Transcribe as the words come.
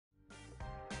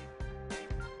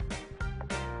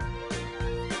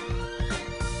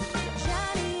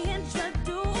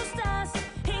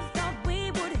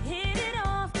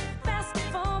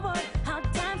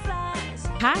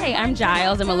Hi, I'm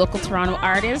Gyles. I'm a local Toronto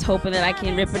artist, hoping that I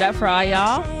can rip it up for all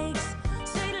y'all.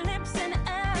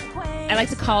 I like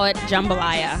to call it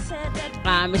jambalaya.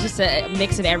 It's just a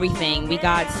mix of everything. We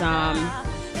got some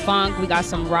funk, we got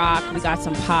some rock, we got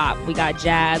some pop, we got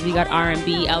jazz, we got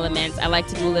R&B elements. I like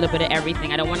to do a little bit of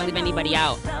everything. I don't want to leave anybody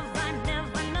out.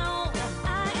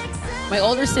 My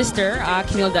older sister,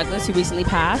 Camille Douglas, who recently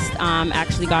passed,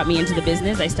 actually got me into the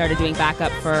business. I started doing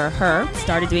backup for her,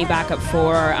 started doing backup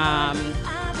for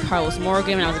Carlos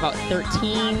Morgan when I was about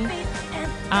 13.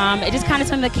 It just kind of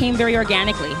something that came very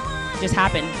organically, just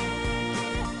happened.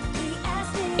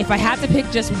 If I had to pick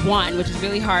just one, which is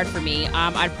really hard for me,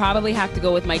 I'd probably have to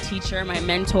go with my teacher, my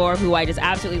mentor, who I just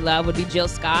absolutely love, would be Jill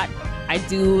Scott. I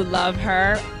do love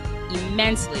her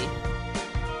immensely.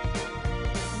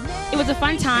 It was a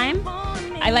fun time.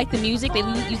 I like the music. They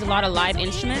use a lot of live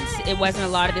instruments. It wasn't a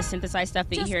lot of the synthesized stuff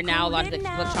that you hear now, a lot of the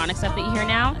electronic stuff that you hear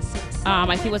now.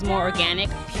 I feel it was more organic,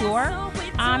 pure,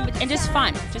 and just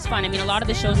fun. I mean, a lot of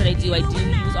the shows that I do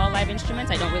use all live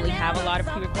instruments. I don't really have a lot of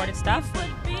pre-recorded stuff,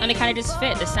 and it kind of just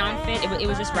fit. The sound fit. It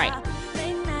was just right.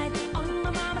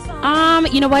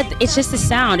 You know what? It's just the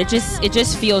sound. It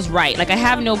just feels right. Like, I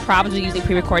have no problems with using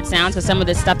pre-record sounds, because some of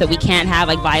the stuff that we can't have,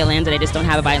 like violins, that I just don't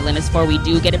have a violinist for, we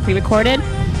do get it pre-recorded.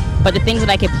 But the things that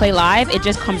I can play live, it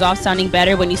just comes off sounding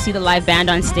better. When you see the live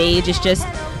band on stage, it's just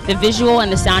the visual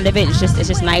and the sound of it. It's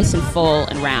just nice and full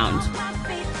and round.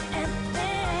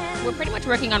 We're pretty much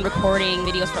working on recording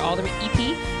videos for all the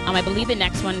EP. I believe the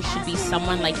next one should be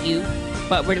Someone Like You.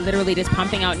 But we're literally just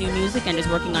pumping out new music and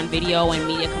just working on video and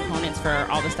media components for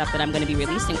all the stuff that I'm going to be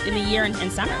releasing in the year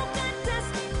and summer.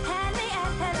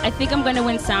 I think I'm going to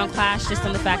win SoundClash, just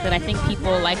on the fact that I think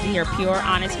people like to hear pure,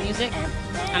 honest music.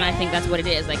 And I think that's what it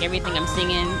is. Like, everything I'm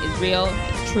singing is real,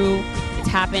 it's true, it's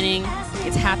happening,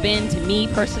 it's happened to me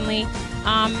personally.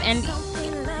 And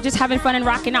just having fun and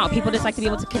rocking out. People just like to be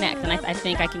able to connect, and I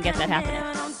think I can get that happening.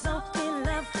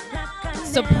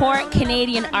 Support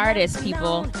Canadian artists,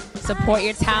 people. Support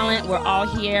your talent. We're all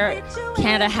here.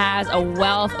 Canada has a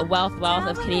wealth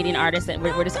of Canadian artists, and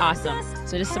we're just awesome.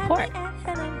 So just support.